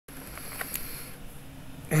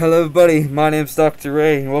Hello everybody, my name's Dr.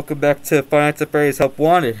 Ray and welcome back to FNaF Help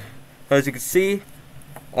Wanted. As you can see,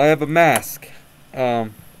 I have a mask.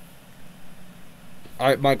 My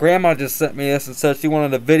grandma just sent me this and said she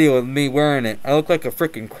wanted a video of me wearing it. I look like a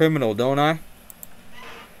freaking criminal, don't I?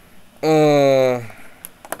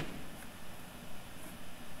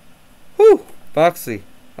 Whew! Foxy.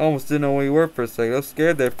 I almost didn't know where you were for a second. I was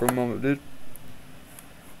scared there for a moment, dude.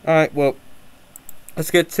 Alright, well,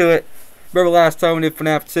 let's get to it. Remember last time we did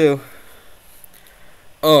FNaF 2?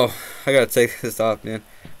 Oh, I gotta take this off, man.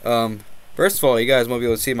 First of all, you guys won't be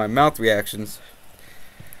able to see my mouth reactions.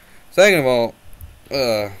 Second of all,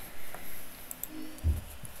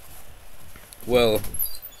 well,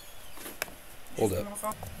 hold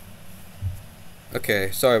up.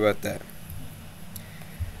 Okay, sorry about that.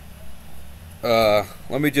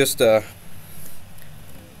 Let me just, no,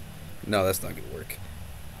 that's not gonna work.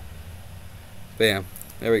 Bam.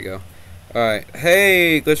 There we go. Alright.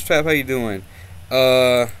 Hey, Glitch Trap, how you doing?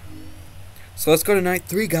 So let's go to night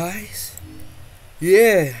 3, guys.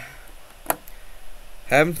 Yeah.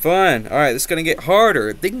 Having fun. Alright, this is gonna get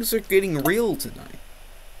harder. Things are getting real tonight.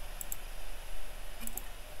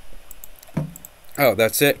 Oh,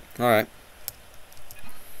 that's it? Alright.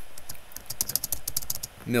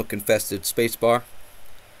 Milk infested spacebar.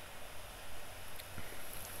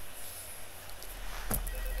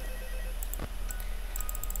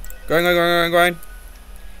 Grind.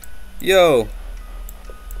 Yo.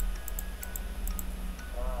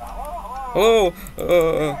 Hello.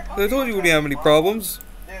 I told you we didn't have any problems.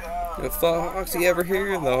 Did Foxy ever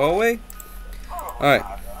here in the hallway? Alright.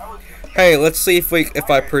 Hey, let's see if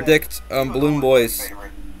I predict Balloon Boy's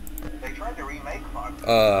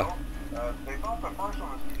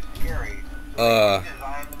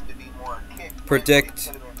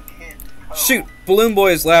predict shoot Balloon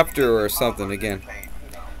Boy's laughter or something again.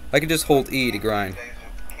 I can just hold E to grind.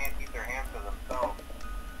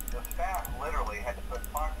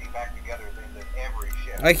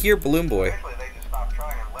 I hear Balloon Boy.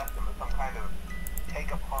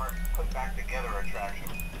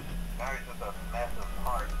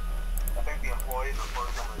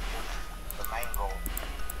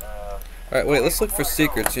 Alright, wait, let's look for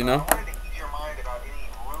secrets, you know?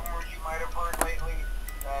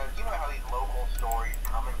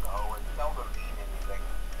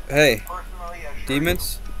 Hey,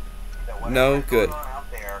 demons? No good.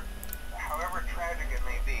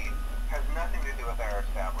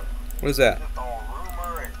 What is that?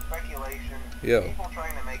 Yo.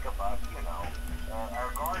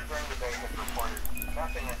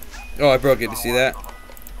 Oh, I broke it. You see that?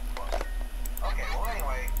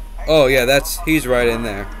 Oh, yeah, he's right in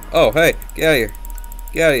there. Oh, hey, get out of here.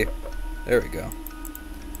 Get out of here. There we go.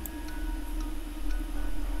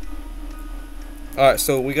 Alright,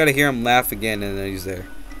 so we gotta hear him laugh again and then he's there.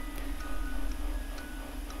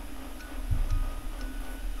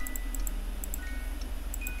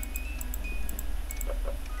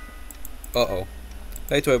 Uh-oh.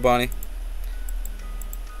 Hey, Toy Bonnie.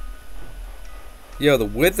 Yo, the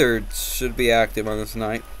Wizards should be active on this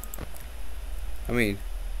night. I mean,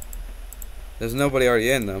 there's nobody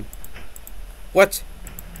already in them. What?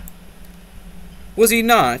 Was he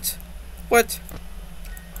not? What?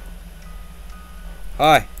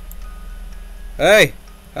 Hi. Hey.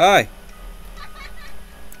 Hi.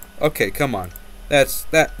 Okay, come on.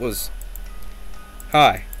 That was.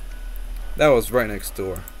 Hi. That was right next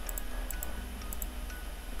door.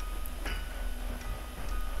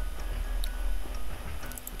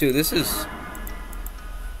 Dude, this is.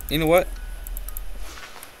 You know what?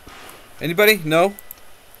 Anybody? No?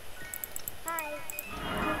 Hi.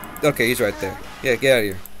 Okay, he's right there. Yeah, get out of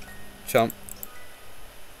here. Chump.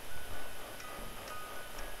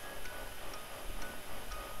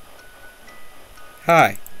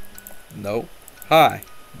 Hi. No. Hi.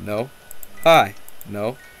 No. Hi.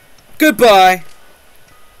 No. Goodbye!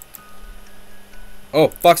 Oh,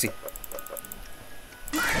 Foxy.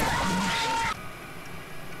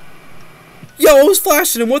 Yo, I was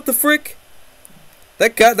flashing him, what the frick?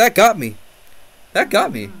 That got me. That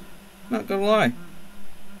got me. Not gonna lie.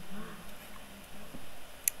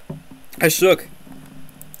 I shook.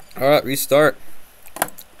 Alright, restart.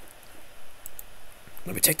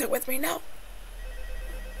 Let me take that with me now.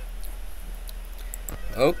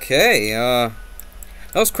 Okay, that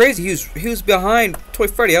was crazy. He was behind Toy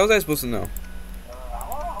Freddy. How was I supposed to know?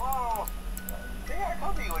 Hello. Yeah, I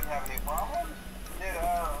told you wouldn't have any problems. Did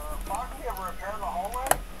Foxy ever repair the hallway?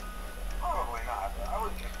 Probably not. I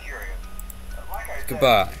was just curious. Like I said,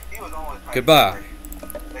 Goodbye. he was always Goodbye.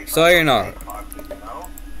 Sayonara.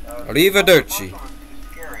 Arrivederci.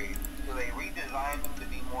 Scary, so they redesigned them to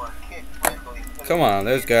be more kid-friendly Come on,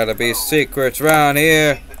 there's gotta be secrets around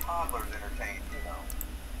here. keep the toddlers entertained, you know.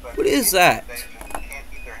 But What is kids that? these days just can't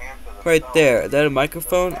keep their hands to Right themselves. there. Is that a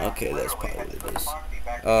microphone? Staff Okay, that's literally probably had to what put it is. Foxy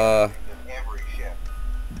back together into every shift.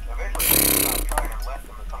 Eventually, they stopped trying and left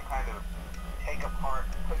them as some kind of take apart,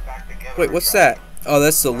 put back together. Wait, what's that? Oh,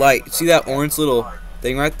 that's the light. See that orange little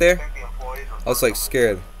thing right I there? think the employees were I was like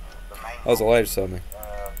scared. the main I was a light or something.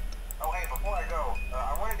 oh, hey, before I go,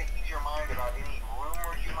 I wanted to ease your mind about any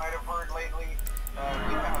rumors you might have heard lately. We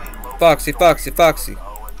found these local Foxy, stories Foxy, Foxy. and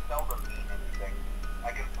seldom mean anything.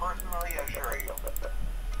 I can personally assure you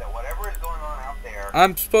that whatever is going on out there,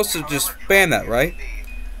 I'm supposed to just ban that, right?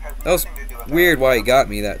 That was weird why he got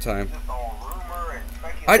me that time.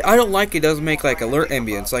 I don't like it doesn't make like alert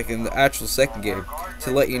ambience like in the actual second game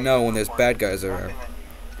to let you know when there's bad guys around.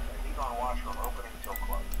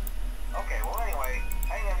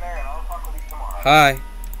 Hi.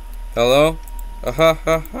 Hello? Ha ha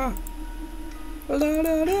ha. La la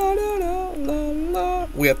la la la la.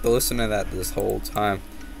 We have to listen to that this whole time.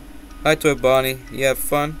 Hi Toy Bonnie, you have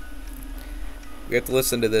fun? We have to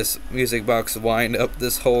listen to this music box wind up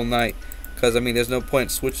this whole night. Cause I mean there's no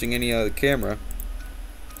point switching any other camera.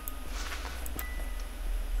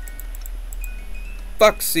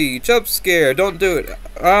 Foxy, jump scare, don't do it.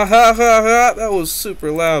 Ah ha ha ha, that was super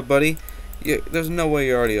loud, buddy. There's no way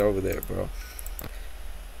you're already over there, bro.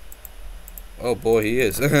 Oh boy, he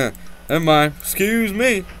is. Never mind. Excuse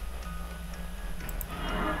me.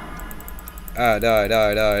 Ah, die.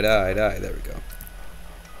 There we go.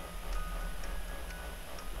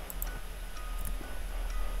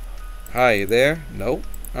 Hi, you there? Nope.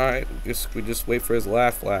 Alright, we just wait for his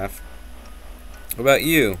laugh. What about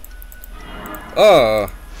you?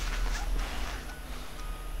 Oh.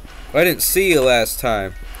 I didn't see you last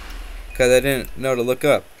time. Because I didn't know to look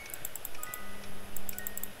up.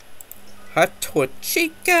 Hot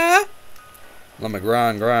chica. Let me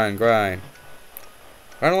grind. I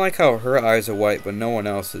don't like how her eyes are white, but no one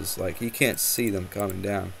else is. Like, you can't see them coming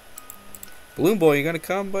down. Balloon Boy, you gonna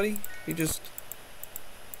come, buddy? He's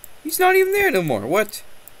not even there no more. What?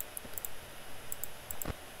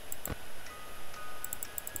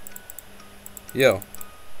 Yo.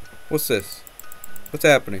 What's this? What's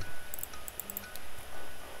happening?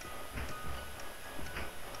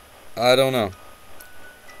 I don't know.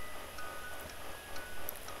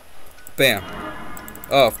 Bam.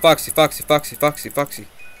 Oh, Foxy.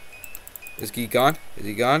 Is he gone?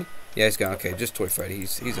 Yeah, he's gone. Okay, just Toy Freddy.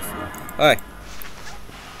 He's a fool. Hi.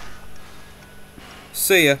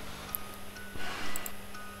 See ya.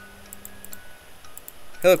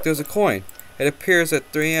 Hey, look, there's a coin. It appears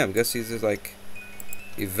at 3 a.m. Guess he's just like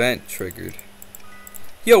event triggered.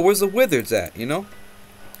 Yo, where's the Wizards at? You know?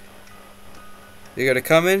 You gotta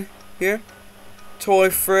come in here, Toy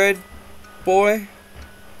Fred, boy.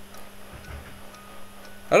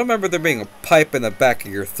 I don't remember there being a pipe in the back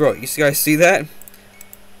of your throat. You guys see that?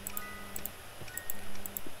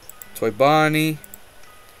 Toy Bonnie.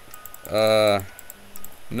 No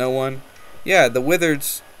one. Yeah, the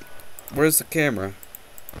Wizards. Where's the camera?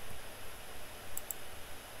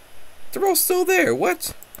 They're all still there.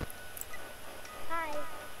 What? Hi.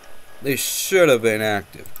 They should have been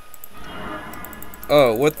active.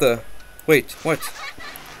 Oh, what the? Wait, what?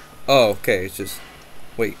 Oh, okay, it's just.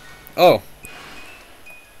 Wait. Oh.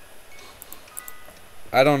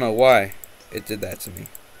 I don't know why it did that to me.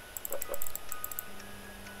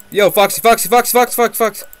 Yo, Foxy.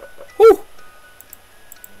 Woo!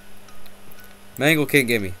 Mangle can't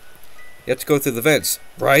get me. You have to go through the vents.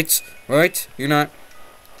 Right? You're not.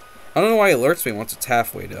 I don't know why it alerts me once it's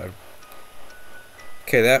halfway done.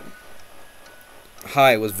 Okay, that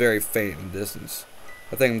high was very faint in distance.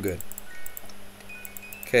 I think I'm good.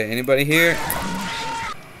 Okay, anybody here?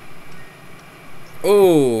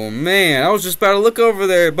 Oh, man. I was just about to look over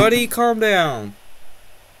there, buddy. Calm down.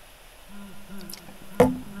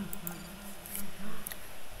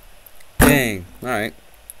 Dang. Alright.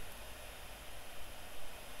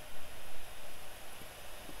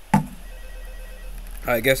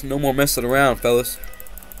 I guess no more messing around, fellas.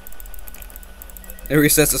 It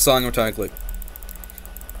resets the song I'm trying to click.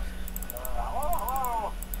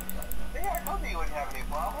 Hello. Yeah, I told you you wouldn't have any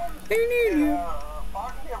problems. Did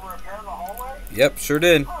Foxy ever appear in the hallway? Yep, sure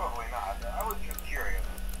did. Probably not. I was just curious.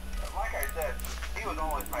 Like I said, he was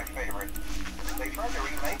always my favorite. They tried to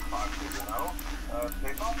remake Foxy, you know.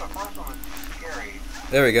 They thought the first one was scary.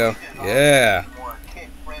 There we go. Yeah. More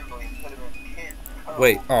kid-friendly, put him in kids' code.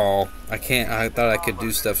 Wait. Oh, I can't. I thought I could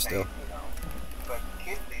do stuff still. But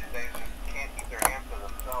kids these days just can't keep their hands to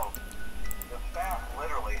themselves. The staff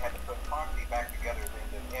literally had to put Foxy back together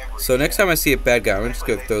into every. So next time I see a bad guy, I'm just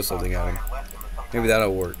gonna throw something at him. Maybe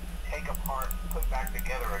that'll work. Take apart, put back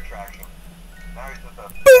together attraction. Now he's just a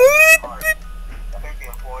part. I think the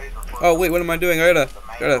employees refer Oh wait, what am I doing? I gotta.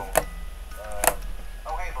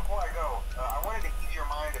 Oh hey, before I go, I wanted to ease your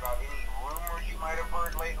mind about any rumors you might have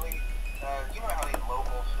heard lately. You know how these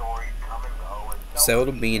local stories come and go and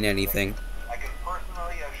Seldom mean anything. I can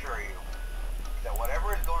personally assure you that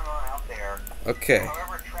whatever is going on out there, Okay.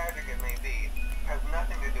 however tragic it may be, has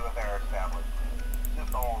nothing to do with our establishment. It's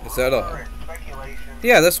just all Is that all? rumor and speculation.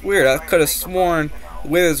 Yeah, that's weird. I could have sworn the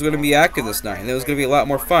way was going to be active this night, and it was going to be a lot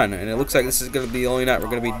more fun. And it looks like this is going to be the only night we're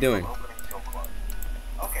going to be doing.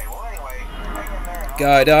 Okay, well anyway, hang in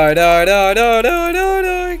there. Die, die, die, die, die, die, die,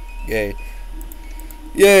 die. Yay.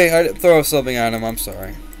 Yay, I didn't throw something at him. I'm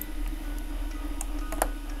sorry.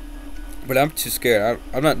 But I'm too scared.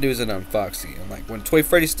 I'm not using it on Foxy. I'm like, when Toy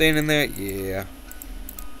Freddy's standing there, yeah.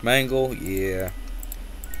 Mangle, yeah.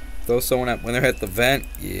 Throw someone up when they're at the vent,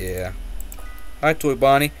 yeah. Hi, Toy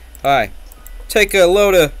Bonnie. Hi. Take a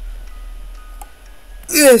load of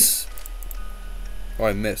this. Oh,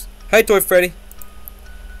 I missed. Hi, Toy Freddy.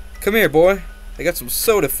 Come here, boy. I got some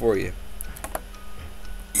soda for you.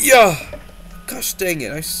 Yeah. Gosh dang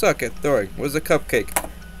it, I suck at throwing. Where's the cupcake?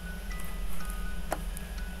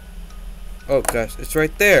 Oh gosh, it's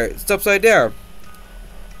right there. It's upside down.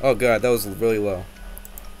 Oh god, that was really low.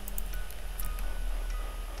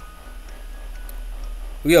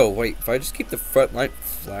 Yo, wait, if I just keep the front light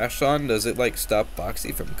flash on, does it like stop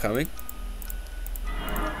Foxy from coming?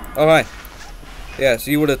 Oh hi. Yeah,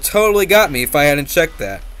 so you would have totally got me if I hadn't checked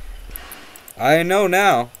that. I know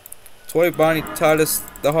now. Toy Bonnie taught us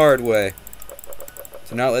the hard way.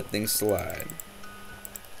 To not let things slide.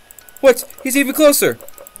 What? He's even closer!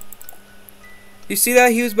 You see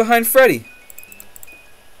that? He was behind Freddy.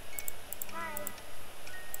 Hi.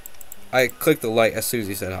 I clicked the light as soon as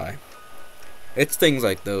he said hi. It's things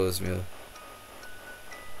like those, man.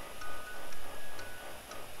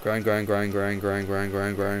 Grind, grind, grind, grind, grind, grind,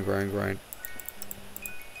 grind, grind, grind, grind.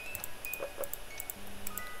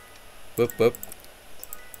 Boop, boop.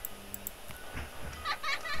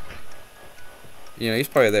 You know, he's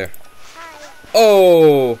probably there. Hi.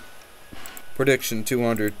 Oh! Prediction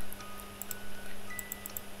 200.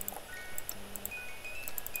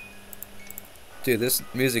 Dude, this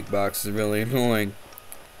music box is really annoying.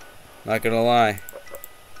 Not gonna lie.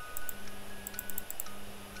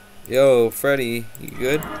 Yo, Freddy, you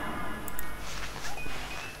good?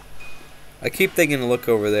 I keep thinking to look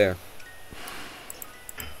over there.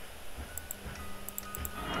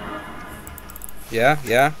 Yeah,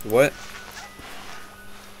 yeah, what?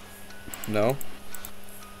 No.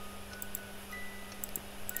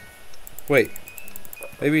 Wait.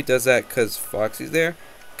 Maybe he does that because Foxy's there?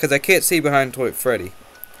 Because I can't see behind Toy Freddy.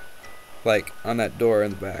 Like, on that door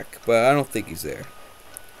in the back. But I don't think he's there.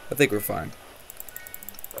 I think we're fine.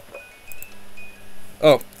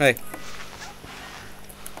 Oh, hey.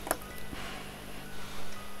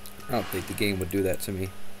 I don't think the game would do that to me.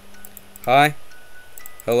 Hi?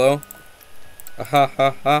 Hello? Ha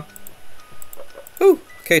ha ha. Ooh.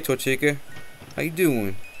 Okay, Torchica. How you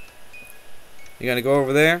doing? You gonna go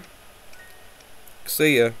over there?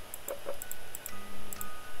 See ya.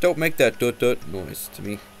 Don't make that dut-dut noise to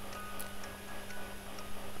me.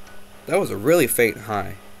 That was a really faint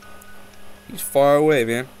hi. He's far away,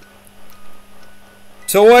 man.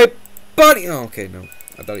 Toy Bunny! Oh, okay, no.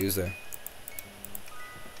 I thought he was there.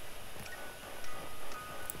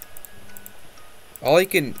 All you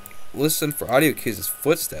can listen for audio cues is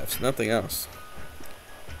footsteps, nothing else.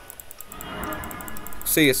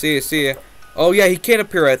 See ya, see ya, see ya. Oh yeah, he can't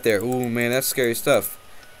appear right there. Ooh man, that's scary stuff.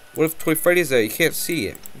 What if Toy Freddy's there? You can't see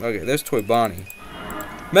it. Okay, there's Toy Bonnie.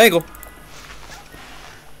 Mangle!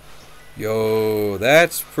 Yo,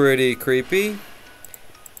 that's pretty creepy.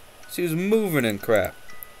 She was moving and crap.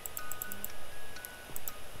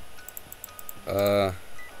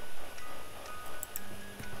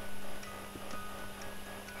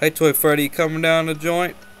 Hey Toy Freddy, coming down the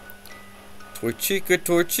joint? Toy Chica,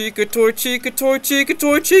 Toy Chica, Toy Chica, Toy Chica,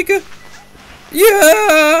 Toy Chica!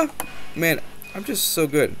 Yeah! Man, I'm just so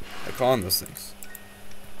good at calling those things.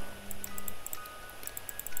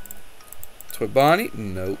 Toy Bonnie?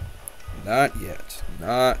 Nope. Not yet.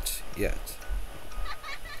 Not yet.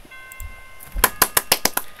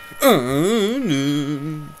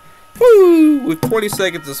 No. Woo! With 20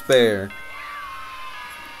 seconds to spare.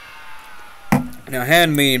 Now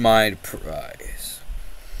hand me my prize.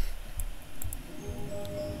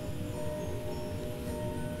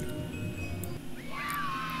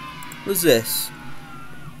 What's this?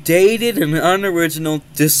 Dated and unoriginal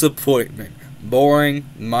disappointment. Boring,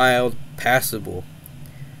 mild, passable.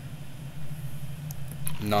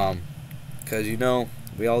 Nom. Because you know,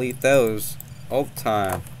 we all eat those. all the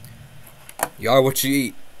time. You are what you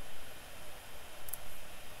eat.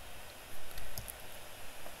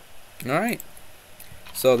 Alright.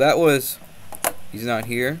 So that was... He's not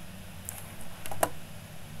here.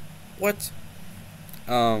 What?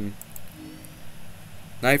 Night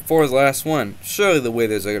 4 is the last one. Surely the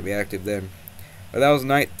withers are going to be active then. But that was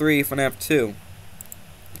night 3 for FNaF 2.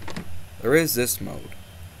 There is this mode,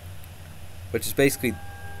 which is basically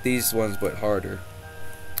these ones but harder.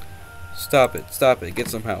 Stop it. Stop it. Get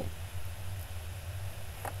some help.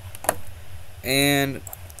 And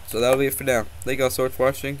so that'll be it for now. Thank you all so much for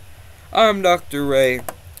watching. I'm Dr. Ray.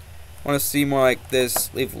 Want to see more like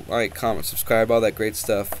this? Leave a like, comment, subscribe, all that great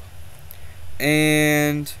stuff.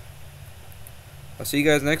 And I'll see you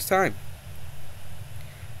guys next time.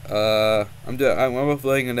 I'm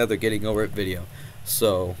uploading another Getting Over It video,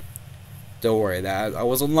 so don't worry. That I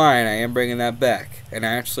wasn't lying. I am bringing that back, and I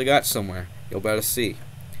actually got somewhere. You'll better see.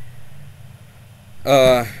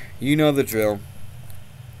 You know the drill.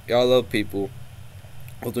 Y'all love people.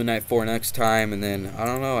 We'll do night 4 next time, and then I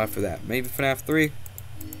don't know after that. Maybe FNaF 3.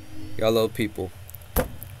 Y'all love people.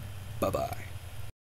 Bye bye.